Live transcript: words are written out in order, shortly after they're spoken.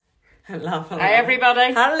Hi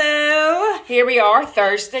everybody. Hello. Here we are,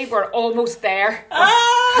 Thursday. We're almost there.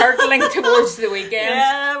 We're hurtling towards the weekend.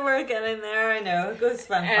 Yeah, we're getting there. I know. It goes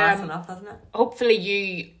fast enough, doesn't it? Hopefully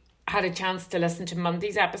you had a chance to listen to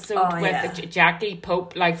Monday's episode with Jackie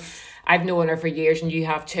Pope. Like, I've known her for years and you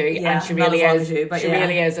have too. Yeah, and she really is.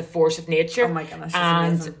 Really is a force of nature. Oh my goodness, she's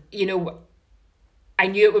and amazing. You know, I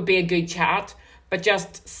knew it would be a good chat. But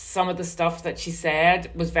just some of the stuff that she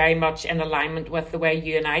said was very much in alignment with the way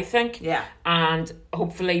you and I think. Yeah. And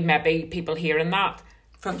hopefully maybe people hearing that.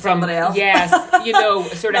 From somebody else. Yes, you know,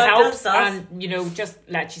 sort of helps. Just us. And, you know, just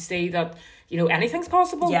let you see that, you know, anything's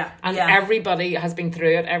possible. Yeah. And everybody has been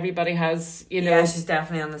through it. Everybody has, you know. Yeah, she's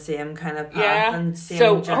definitely on the same kind of path. Yeah. And same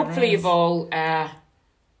so journeys. hopefully you've all...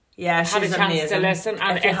 she's had a chance amazing. to listen,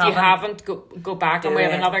 and if you haven't, go back. And we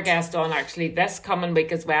have another guest on actually this coming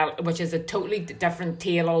week as well, which is a totally different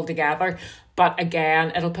tale altogether. But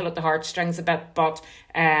again, it'll pull at the heartstrings a bit. But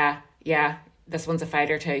this one's a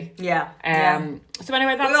fighter too. Yeah. So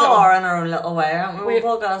anyway, that's we all are in our own little way, aren't we? We've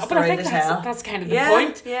all got a story but I think to tell. That's kind of the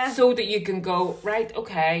point. Yeah. So that you can go, right,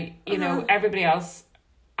 okay, you know, everybody else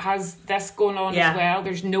has this going on as well.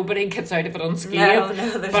 There's nobody gets out of it unscathed. No,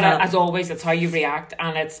 there's but not. as always, it's how you react,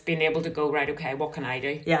 and it's being able to go, right, okay, what can I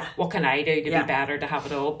do? Yeah. What can I do to be better, to have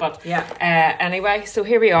it all? But Yeah. Anyway, so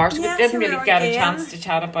here we are. So we didn't really get a again. chance to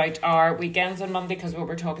chat about our weekends on Monday because we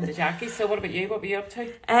were talking to Jackie. So what about you? What were you up to?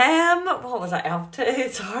 What was I up to?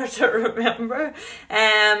 It's hard to remember.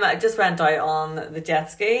 I just went out on the jet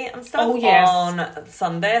ski and stuff on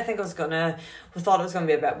Sunday. I think we thought it was gonna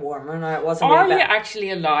be a bit warmer. Now it wasn't. Are you actually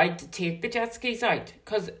allowed to take the jet skis out?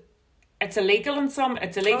 Because it's illegal in some.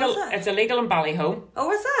 It's illegal. It's illegal in Ballyhome.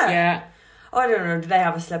 Oh, is it? Yeah. Oh, I don't know. Do they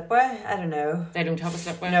have a slipway? I don't know. They don't have a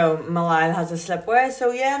slipway. No, Malile has a slipway.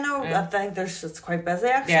 So I think it's quite busy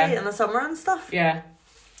actually in the summer and stuff. Yeah.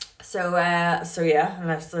 So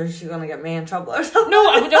unless she's gonna get me in trouble or something. No,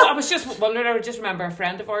 I was just wondering. I just remember a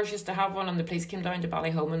friend of ours used to have one, and the police came down to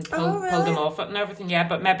Ballyhome and pulled them off it and everything. Yeah,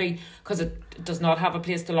 but maybe because it does not have a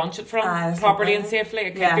place to launch it from properly and safely,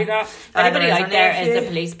 it could be that. If anybody out there is a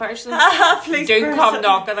police person, do come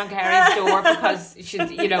knocking on Carrie's door because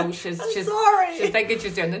she's sorry. She's thinking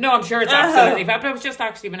she's doing it. No, I'm sure it's absolutely fine. But it was just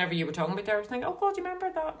actually whenever you were talking about that, I was thinking, oh God, do you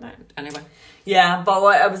remember that? No. Anyway. Yeah,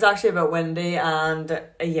 but it was actually a bit windy and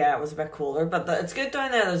it was a bit cooler. But it's good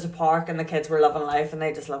down there. There's a park and the kids were loving life and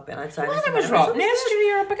they just love being outside. Well, it was rotten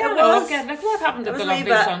yesterday. Up again. Like what happened to the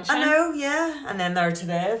lovely sunshine? I know, yeah. And then there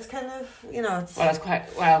today, it's kind of it's. Well, it's quite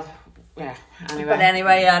yeah. Anyway. But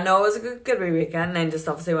anyway, it was a good wee weekend. And then just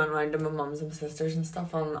obviously went round to my mum's and my sisters and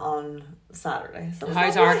stuff on Saturday. So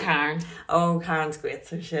how's our Karen? Oh, Karen's great.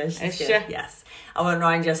 So she's is good. She? Yes. I went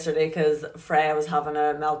round yesterday because Freya was having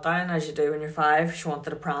a meltdown, as you do when you're 5. She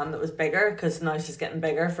wanted a pram that was bigger because now she's getting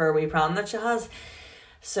bigger for a wee pram that she has.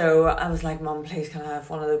 So I was like, Mum, please can I have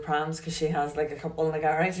one of the prams, because she has like a couple in the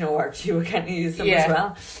garage, where she would kind of use them as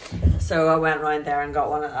well. So I went round there and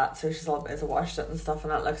got one of that. So she's all busy washed it and stuff,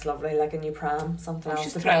 and it looks lovely, like a new pram, something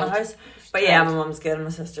else to put in the house. But my mum's good and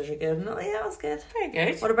my sisters are good. No, it was good. Very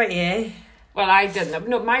good. What about you? Well, I didn't.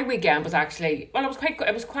 No, my weekend was actually it was quite.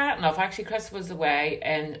 It was quiet enough. Actually, Chris was away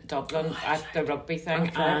in Dublin at the rugby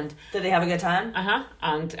thing, and did he have a good time?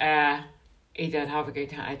 And he did have a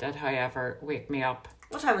good time. I did, however, wake me up.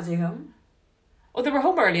 What time was he home? Oh, they were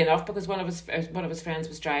home early enough because one of his friends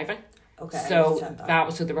was driving. Okay. So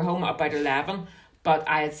they were home at about 11. But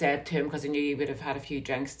I had said to him, because I knew he would have had a few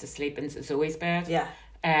drinks, to sleep in Zoe's bed. Yeah.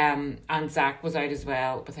 And Zach was out as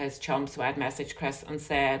well with his chum, so I had messaged Chris and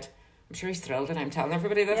said, I'm sure he's thrilled and I'm telling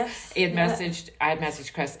everybody this. Yes. I had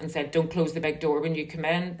messaged Chris and said, don't close the big door when you come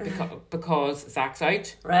in because Zach's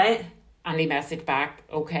out. Right. And he messaged back,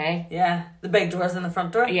 okay. Yeah. The big door's in the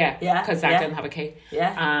front door? Yeah. Because Zach didn't have a key.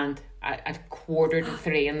 Yeah. And at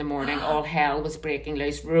 2:45 in the morning, all hell was breaking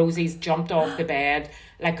loose. Rosie's jumped off the bed,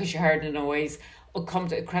 like, because she heard the noise.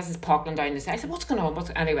 Chris is pockling down the side. I said, what's going on?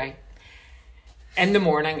 Anyway, in the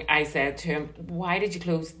morning, I said to him, why did you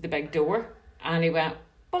close the big door? And he went,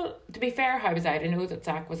 well, to be fair, how was I to know that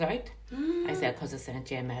Zach was out? I said, because I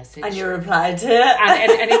sent you a message. And you replied to it.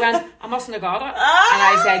 And he went, I mustn't have got it. And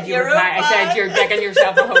I said, you're digging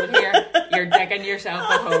yourself a hole here. You're digging yourself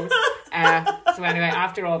a hole. So anyway,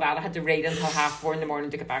 after all that, I had to read until 4:30 in the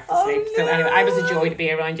morning to get back to sleep. No. So anyway, I was a joy to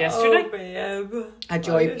be around yesterday. Oh, babe. A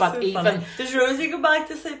joy, but so even... funny. Does Rosie go back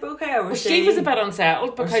to sleep okay? Or she was a bit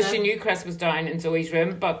unsettled because she knew Chris was down in Zoe's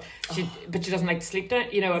room, but she doesn't like to sleep down.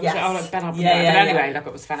 It was a bit up and down. But anyway, look,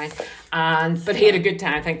 it was fine. But he had a good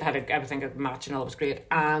time. I think they had everything at the match and all was great.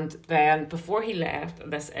 And then before he left,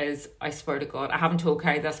 I swear to God, I haven't told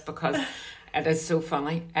Carrie this because it is so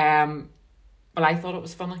funny. But I thought it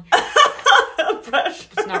was funny. pressure.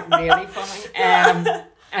 It's not really funny.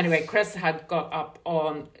 Anyway, Chris had got up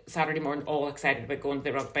on Saturday morning all excited about going to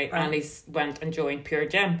the rugby, and he went and joined Pure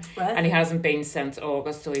Gym, and he hasn't been since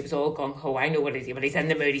August, so he was all gung-ho. I know what he's doing, but he's in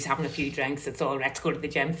the mood, he's having a few drinks, it's all right, let's go to the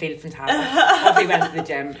gym, feel fantastic. Off he went to the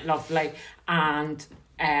gym, lovely, and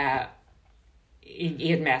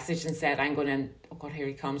he had messaged and said, I'm going in, oh God, here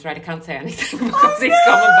he comes, right, I can't say anything because he's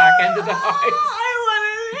coming back into the house. I want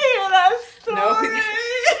to hear that story. No,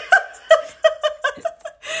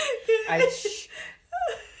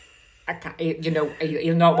 I can't, you know,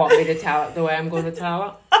 you'll not want me to tell it the way I'm going to tell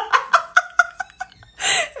it.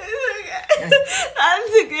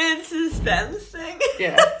 That's a good suspense thing.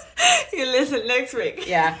 Yeah. You listen next week.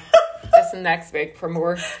 Yeah. Listen next week for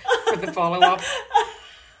more, for the follow-up.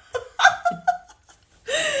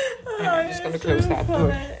 I'm just going to close that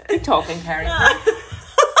door. Keep talking, Carrie. That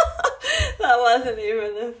wasn't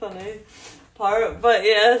even the funny part, but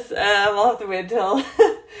yes, we'll have to wait till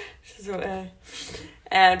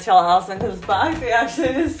until Alison comes back to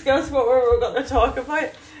actually discuss what we're going to talk about.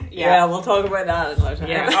 Yeah, we'll talk about that in another time.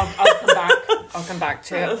 Yeah, I'll come back. I'll come back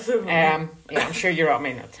to it. So yeah, I'm sure you're. I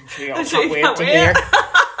mean, I'm sure you all can't wait to hear.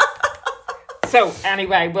 So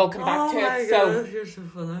anyway, we'll come back to it. God, you're so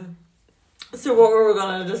funny. So what we were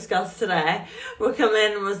going to discuss today, we come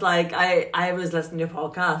in and was like, I was listening to a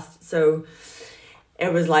podcast, so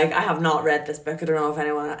it was like, I have not read this book, I don't know if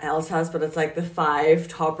anyone else has, but it's like the 5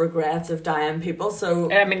 top regrets of dying people.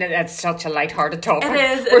 So I mean, it's such a light-hearted topic.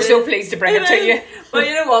 It is. We're so pleased to bring it to you. But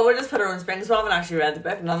you know what, we'll just put our own spin. So I haven't actually read the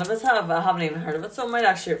book, none of us have. I haven't even heard of it, so I might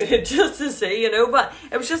actually read it just to see, you know. But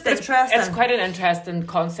it was just interesting. It's quite an interesting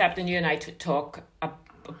concept, and you and I talk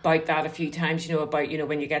about that a few times, you know, about, you know,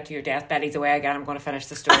 when you get to your deathbed, he's away again, I'm going to finish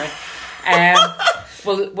the story.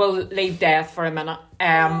 We'll leave death for a minute.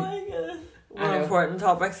 Oh my goodness. One important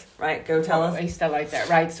topics. Right, go tell us. He's still out there.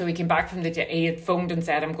 Right, so he came back from he had phoned and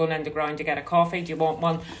said, I'm going underground to get a coffee. Do you want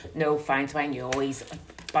one? No, fine, fine. You always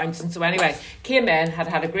bouncing. So anyway, came in,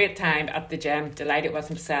 had a great time at the gym, delighted with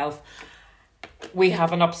himself. We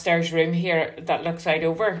have an upstairs room here that looks out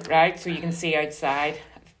over, right? So you can see outside.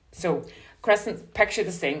 So picture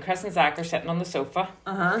the scene. Chris and Zach are sitting on the sofa.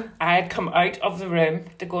 I had come out of the room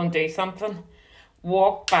to go and do something,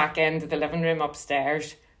 walked back into the living room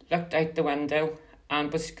upstairs, looked out the window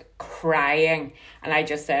and was crying, and I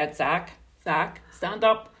just said, Zach, stand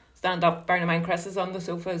up. Bearing in mind Chris is on the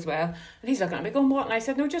sofa as well, and he's looking at me going, what? And I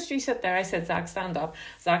said, no, just you sit there. I said, Zach, stand up.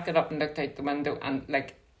 Zach got up and looked out the window and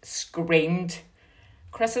like screamed.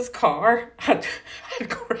 Chris's car had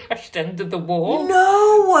crashed into the wall.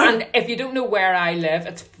 No! And if you don't know where I live,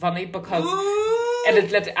 it's funny because I'll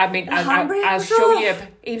show you.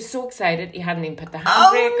 He was so excited he hadn't even put the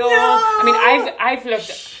handbrake on. I mean,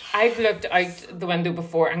 I've looked out the window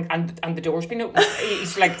before and the door's been open.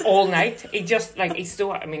 He's like all night. He's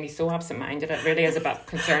so absent-minded. It really is a bit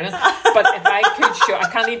concerning. But if I could show, I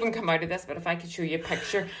can't even come out of this, but if I could show you a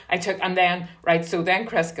picture I took, and then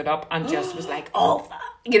Chris got up and just was like, oh,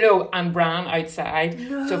 you know, and ran outside.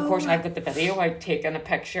 No. So of course I've got the video out taking a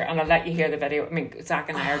picture, and I'll let you hear the video. I mean, Zach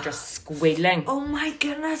and I are just squealing. Oh my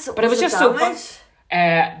goodness. But it was just so fun.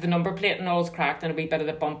 The number plate and all's cracked and a wee bit of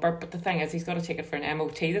the bumper, but the thing is he's got to take it for an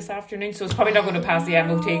MOT this afternoon, so it's probably not going to pass the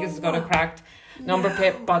MOT because it's got a cracked number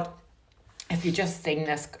plate. But if you just seen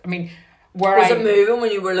this, I mean, was it moving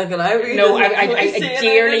when you were looking out? No, I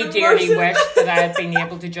dearly wish that I had been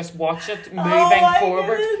able to just watch it moving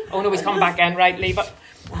forward. Oh no, he's come back in. Right, leave it.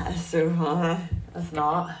 That is so funny. It's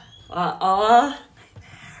not.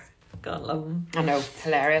 God love him. I know,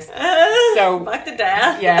 hilarious. So back to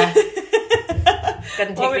death. Yeah.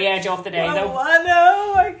 Didn't take the edge off the day though. I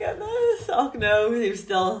know, my goodness. Oh no, he was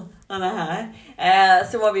still on a high.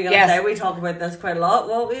 So what were you going to say? We talk about this quite a lot.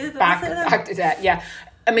 What were you going to say then? Back to death, yeah.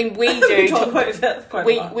 I mean, we do talk about death quite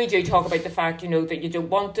a lot. We do talk about the fact, you know, that you don't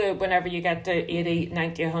want to, whenever you get to 80,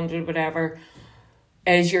 90, 100, whatever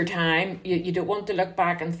is your time, you don't want to look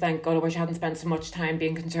back and think, God, I wish I hadn't spent so much time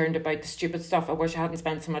being concerned about the stupid stuff. I wish I hadn't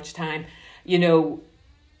spent so much time, you know,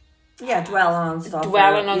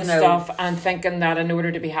 dwelling on stuff and thinking that in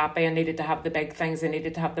order to be happy I needed to have the big things, I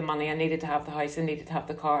needed to have the money, I needed to have the house, I needed to have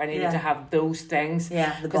the car, I needed to have those things,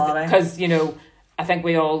 the body, because you know, I think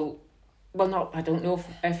we all, I don't know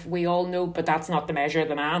if we all know, but that's not the measure of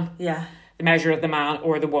the man. The measure of the man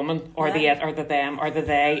or the woman or the it or the them or the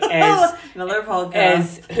they is another podcast.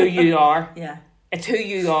 Is who you are. It's who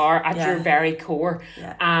you are at your very core.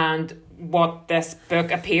 And what this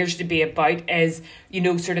book appears to be about is, you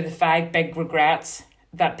know, sort of the 5 big regrets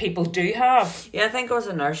that people do have. I think it was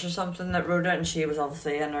a nurse or something that wrote it, and she was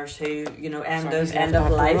obviously a nurse who, you know, end of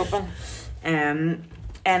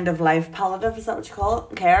life palliative, is that what you call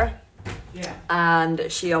it? Care. Yeah.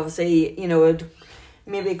 And she obviously, had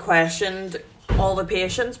maybe questioned all the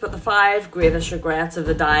patients, but the 5 greatest regrets of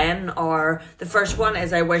the dying are, the first one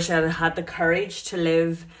is, I wish I had had the courage to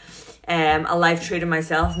live a life true to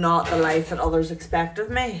myself, not the life that others expect of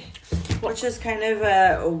me, which is kind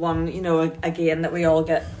of one, again, that we all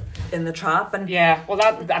get in the trap. And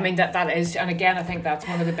that is, and again, I think that's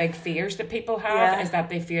one of the big fears that people have, is that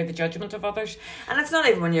they fear the judgment of others. And it's not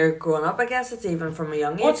even when you're growing up, I guess it's even from a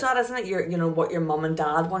young age, that isn't it? What your mum and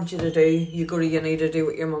dad want you to do, you go to uni to do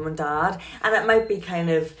what your mum and dad, and it might be kind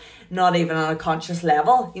of not even on a conscious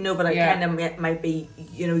level, but it kind of it might be,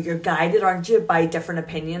 you're guided, aren't you, by different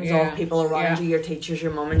opinions of people around you, your teachers,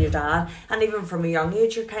 your mum and your dad. And even from a young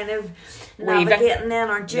age, you're kind of navigating then,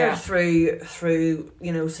 aren't you, through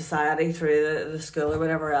society, through the school or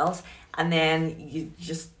whatever else. And then you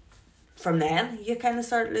just, from then, you kind of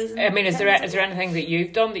start losing. I mean, is there anything that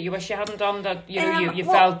you've done that you wish you hadn't done, that you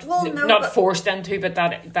felt not forced into, but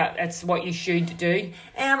that it's what you should do?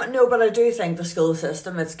 No, but I do think the school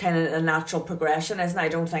system, it's kind of a natural progression, isn't it? I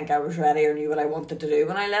don't think I was ready or knew what I wanted to do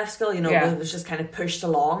when I left school. It was just kind of pushed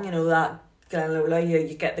along. That Glenlola,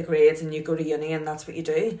 you get the grades and you go to uni and that's what you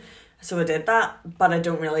do. So I did that, but I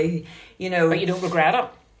don't really, But you don't regret it?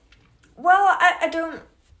 Well, I don't.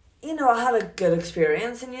 I had a good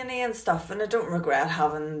experience in uni and stuff, and I don't regret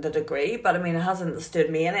having the degree, but I mean, it hasn't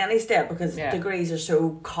stood me in any step because degrees are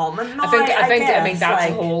so common now. I think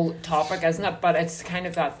that's a whole topic, isn't it? But it's kind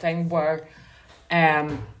of that thing where,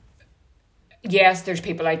 yes, there's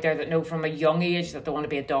people out there that know from a young age that they want to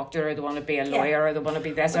be a doctor, or they want to be a lawyer, or they want to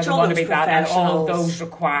be this, or they want to be that, and all of those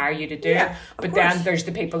require you to do it. But then there's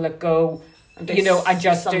the people that go, I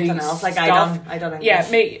just do something else. Like stuff. I don't. Yeah,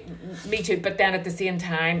 me too. But then at the same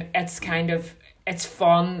time, it's kind of, it's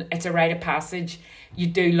fun. It's a rite of passage. You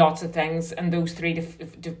do lots of things, and those 3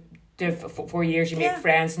 to 4 years, you make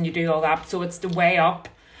friends, and you do all that. So it's the way up.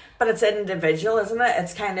 But it's individual, isn't it?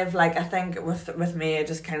 It's kind of like, I think with me, I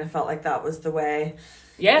just kind of felt like that was the way.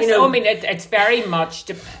 Yes, I mean, it's very much.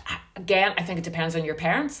 Again, I think it depends on your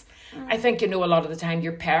parents. I think, a lot of the time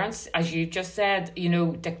your parents, as you just said,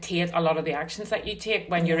 dictate a lot of the actions that you take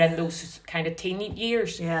when you're in those kind of teen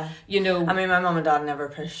years. Yeah. I mean, my mum and dad never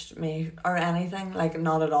pushed me or anything, like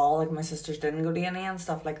not at all. Like my sisters didn't go to uni and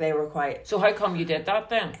stuff, like they were quite... So how come you did that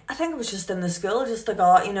then? I think it was just in the school, just like,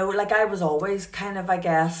 like I was always kind of, I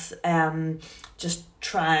guess, just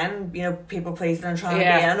trying, people pleasing and trying to be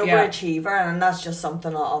an overachiever, and that's just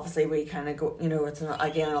something that obviously we kind of go, it's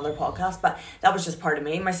again another podcast, but that was just part of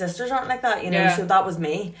me. My sisters aren't like that, so that was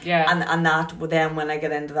me. And that then when I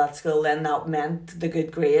get into that school, then that meant the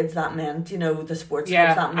good grades, that meant, the sports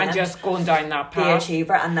clubs, that meant and just going down that path. The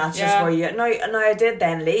achiever, and that's just where you... Now I did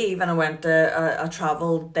then leave, and I went to, I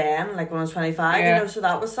travelled then, like when I was 25, so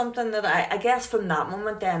that was something that I guess from that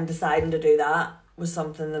moment then, deciding to do that was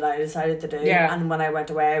something that I decided to do. And when I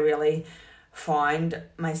went away, I really found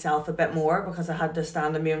myself a bit more, because I had to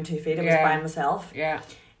stand on my own 2 feet. I was by myself.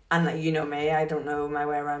 And you know me, I don't know my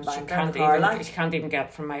way around Bangor. You can't even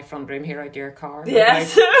get from my front room here out to your car.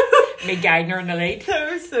 Yes. Me guiding her in the lead.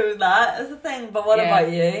 So that is the thing. But what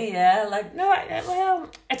about you? Well,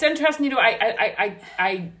 it's interesting.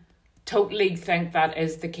 I totally think that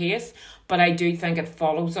is the case, but I do think it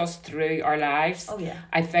follows us through our lives. Oh yeah.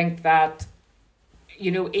 I think that,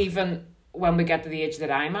 even when we get to the age that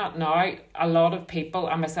I'm at now, a lot of people,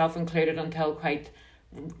 and myself included until quite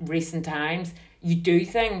recent times, you do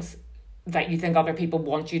things that you think other people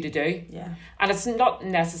want you to do. Yeah. And it's not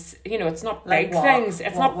necessary, it's not like big things.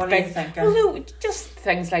 It's not what big. Are you thinking? Well, no, just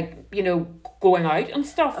things like, going out and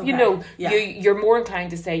stuff. Okay. You're more inclined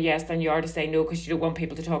to say yes than you are to say no, because you don't want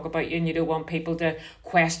people to talk about you, and you don't want people to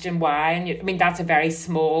question why. And that's a very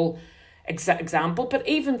small example, but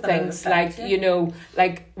even things like,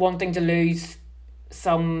 like wanting to lose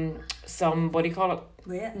some what do you call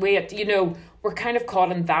it? Weight. We're kind of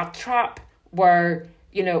caught in that trap where,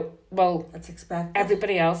 it's expected.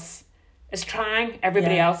 Everybody else is trying,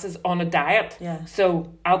 everybody else is on a diet. Yeah.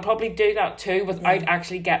 So I'll probably do that too, without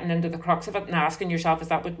actually getting into the crux of it and asking yourself, is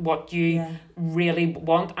that what you really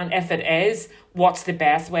want? And if it is, what's the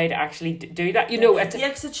best way to actually do that?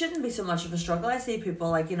 Because it shouldn't be so much of a struggle. I see people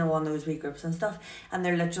like, on those wee groups and stuff, and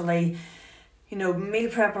they're literally, meal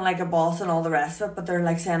prepping like a boss and all the rest of it, but they're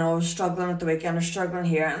like saying, oh, I was struggling at the weekend or struggling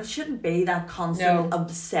here, and it shouldn't be that constant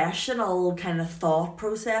obsessional kind of thought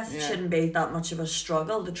process. It shouldn't be that much of a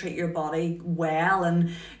struggle to treat your body well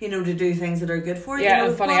and, to do things that are good for you. Yeah,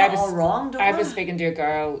 and funny, I was speaking to a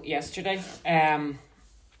girl yesterday,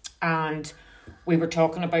 and we were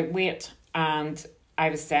talking about weight, and I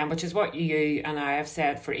was saying, which is what you and I have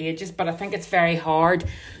said for ages, but I think it's very hard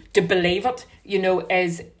to believe it,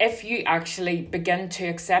 is if you actually begin to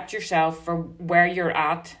accept yourself for where you're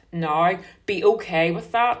at now, be okay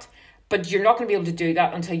with that. But you're not going to be able to do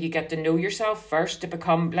that until you get to know yourself first, to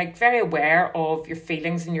become very aware of your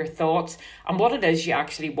feelings and your thoughts and what it is you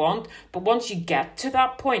actually want. But once you get to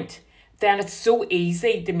that point, then it's so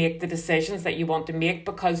easy to make the decisions that you want to make,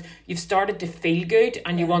 because you've started to feel good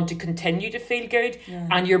and you want to continue to feel good.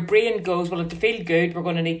 And your brain goes, well, to feel good, we're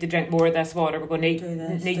going to need to drink more of this water. We're going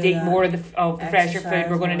to need to eat more of the fresher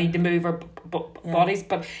food. We're going to need to move our bodies.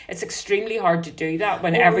 But it's extremely hard to do that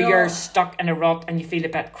whenever you're stuck in a rut and you feel a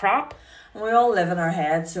bit crap. And we all live in our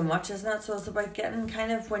heads so much, isn't it? So it's about getting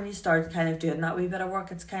when you start doing that wee bit of work,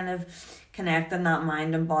 it's connecting that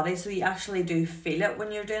mind and body, so you actually do feel it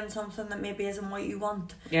when you're doing something that maybe isn't what you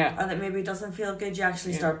want, or that maybe doesn't feel good. You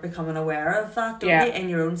actually start becoming aware of that, don't you, in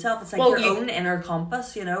your own self. It's your own inner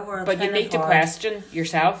compass, where it's but you need to question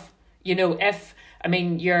yourself. If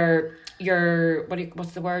your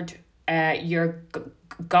what's the word? Your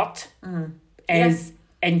gut is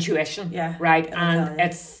intuition, right? And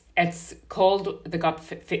it's called the gut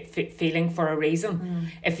feeling for a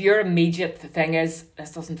reason. If your immediate thing is,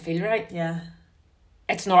 this doesn't feel right,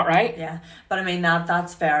 it's not right. But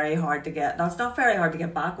that's very hard to get. That's not very hard to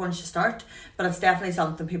get back once you start, but it's definitely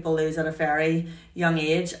something people lose at a very young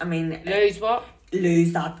age. Lose what?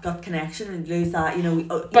 Lose that gut connection and lose that,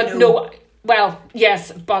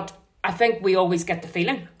 yes, but I think we always get the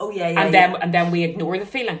feeling. And then we ignore the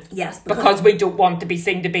feeling. Yes. Because we don't want to be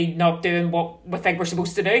seen to be not doing what we think we're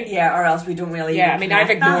supposed to do. Yeah, or else we don't really I've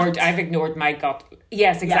ignored my gut.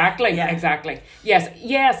 Yes, exactly. Exactly.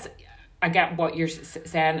 Yes, I get what you're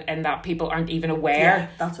saying, in that people aren't even aware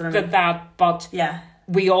that's what I mean. But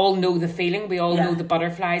we all know the feeling, we all know the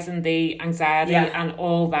butterflies and the anxiety and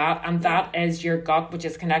all that, and that is your gut, which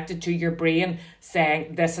is connected to your brain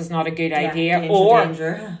saying this is not a good idea,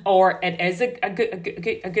 danger. or it is a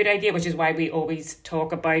good idea, which is why we always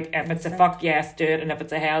talk about, if it's a fuck yes, do it, and if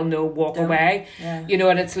it's a hell no, walk away.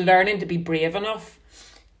 And it's learning to be brave enough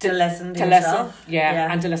to listen to yourself,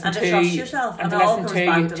 and to listen and to trust yourself, and to listen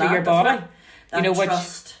to your body,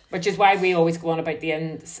 trust. Which is why we always go on about the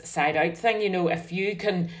inside out thing. If you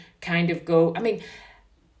can kind of go,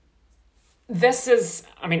 this is,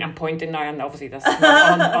 I'm pointing now, and obviously this is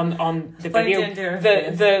not on the video.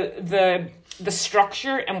 The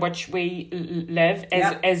structure in which we live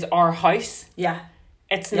is our house.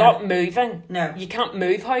 It's not moving. No. You can't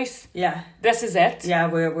move house. Yeah. This is it. Yeah,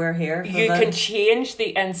 we're here. You can change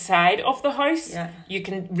the inside of the house. Yeah. You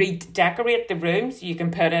can redecorate the rooms. You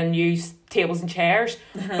can put in new tables and chairs.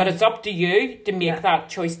 But it's up to you to make that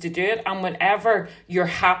choice to do it. And whenever you're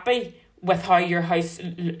happy with how your house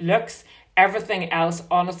looks, everything else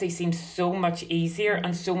honestly seems so much easier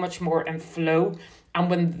and so much more in flow. And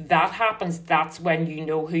when that happens, that's when you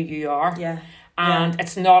know who you are. Yeah. And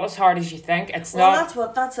it's not as hard as you think. It's not.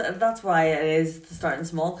 That's why it is starting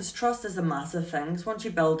small, because trust is a massive thing. So once you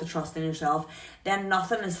build the trust in yourself, then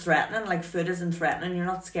nothing is threatening. Like food isn't threatening. You're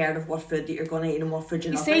not scared of what food that you're going to eat and what food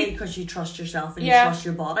you're not going to eat, because you trust yourself and you trust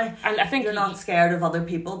your body. And I think you're not scared of other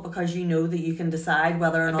people, because you know that you can decide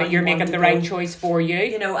whether or not you're making the right choice for you.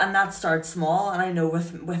 And that starts small. And I know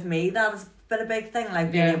with me that has been a big thing,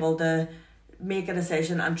 like being able to make a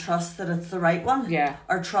decision and trust that it's the right one,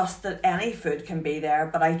 or trust that any food can be there,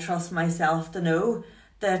 but I trust myself to know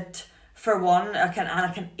that, for one, I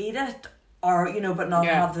can eat it, or but not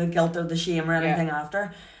have the guilt or the shame or anything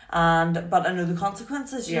after, but I know the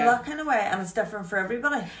consequences, that kind of way, and it's different for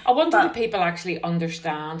everybody. I wonder if people actually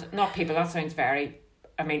understand. Not people, that sounds very,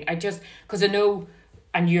 because I know,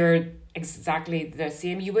 and you're exactly the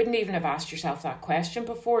same. You wouldn't even have asked yourself that question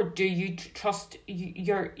before. Do you trust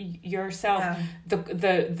yourself?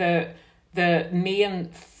 The main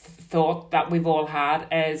thought that we've all had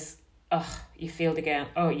is, you failed again.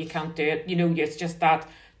 Oh, you can't do it. It's just that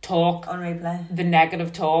talk on replay, the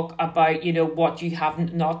negative talk about what you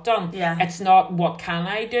have not done. It's not what can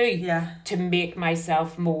I do to make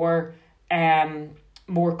myself more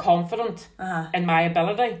confident in my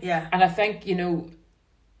ability. And I think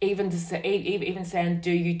even saying, do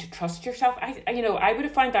you to trust yourself? I would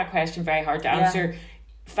have found that question very hard to answer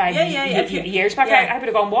 5 years back. I would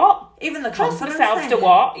have gone, what? Even the trust confidence myself thing. To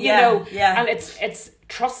what? Yeah. And it's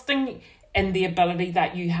trusting in the ability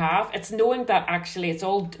that you have. It's knowing that actually it's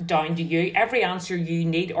all down to you. Every answer you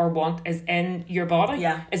need or want is in your body,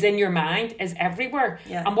 is in your mind, is everywhere.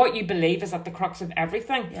 And what you believe is at the crux of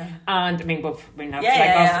everything. And that's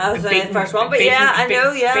I was the first one, but I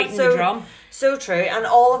know, beating the drum. So true, and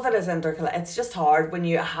all of it is interconnected. It's just hard when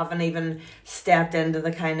you haven't even stepped into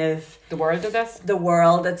the kind of The world of this. the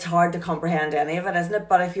world. It's hard to comprehend any of it, isn't it?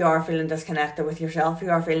 But if you are feeling disconnected with yourself, if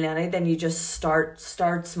you are feeling any, then you just start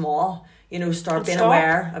small. You know, start being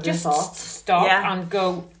aware of your thoughts. Stop and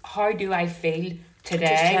go, how do I feel today?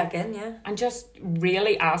 Just check in, yeah. And just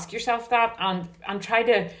really ask yourself that, and try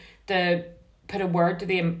to put a word to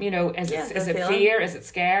the, you know, is it fear? Is it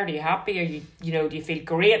scared? Are you happy? Are you, you know, do you feel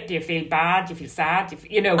great? Do you feel bad? Do you feel sad? Do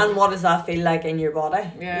you know. And what does that feel like in your body?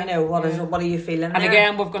 Yeah. You know, what are you feeling? And there?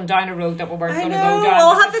 again, we've gone down a road that we weren't going to go down.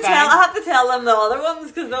 Well, I have to tell them the other ones,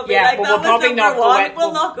 because they'll be like, but that we'll was probably number not go one. in-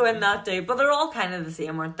 We'll not go in that deep. But they're all kind of the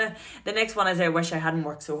same, aren't they? The next one is, I wish I hadn't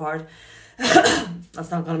worked so hard. That's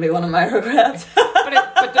not going to be one of my regrets.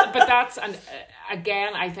 but that's, and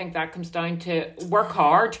again, I think that comes down to work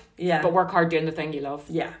hard, but work hard doing the thing you love.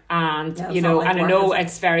 Yeah. And, Yeah, you know, like and I work, know is it?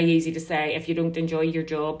 it's very easy to say, if you don't enjoy your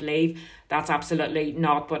job, leave. That's absolutely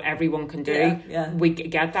not what everyone can do. Yeah. We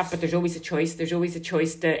get that, but there's always a choice. There's always a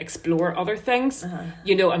choice to explore other things,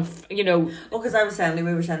 you know, and, you know. Well, because we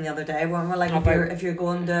were saying the other day, when we're like, if you're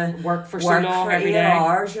going to work for so long for every 8 day,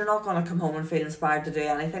 hours, you're not going to come home and feel inspired to do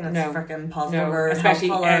anything that's freaking positive or especially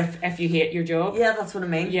helpful. if you hate your job. Yeah, that's what I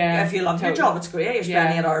mean. Yeah, if you love your job, it's great. You're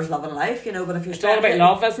spending 8 hours loving life, you know. But if you're it's all about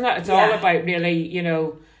love, isn't it? It's all about really, you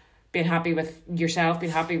know, being happy with yourself,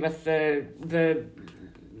 being happy with the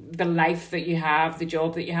life that you have, the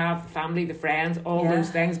job that you have, the family, the friends, all those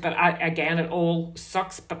things. But again, it all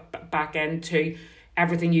sucks back into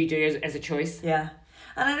everything you do as a choice. Yeah.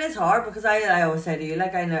 And it is hard, because I always say to you,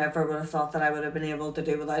 like, I never would have thought that I would have been able to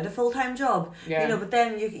do without a full-time job. Yeah. You know, but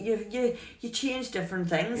then you change different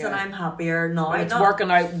things, and I'm happier now. It's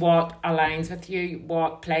working out what aligns with you,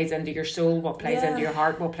 what plays into your soul, what plays into your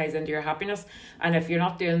heart, what plays into your happiness. And if you're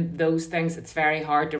not doing those things, it's very hard to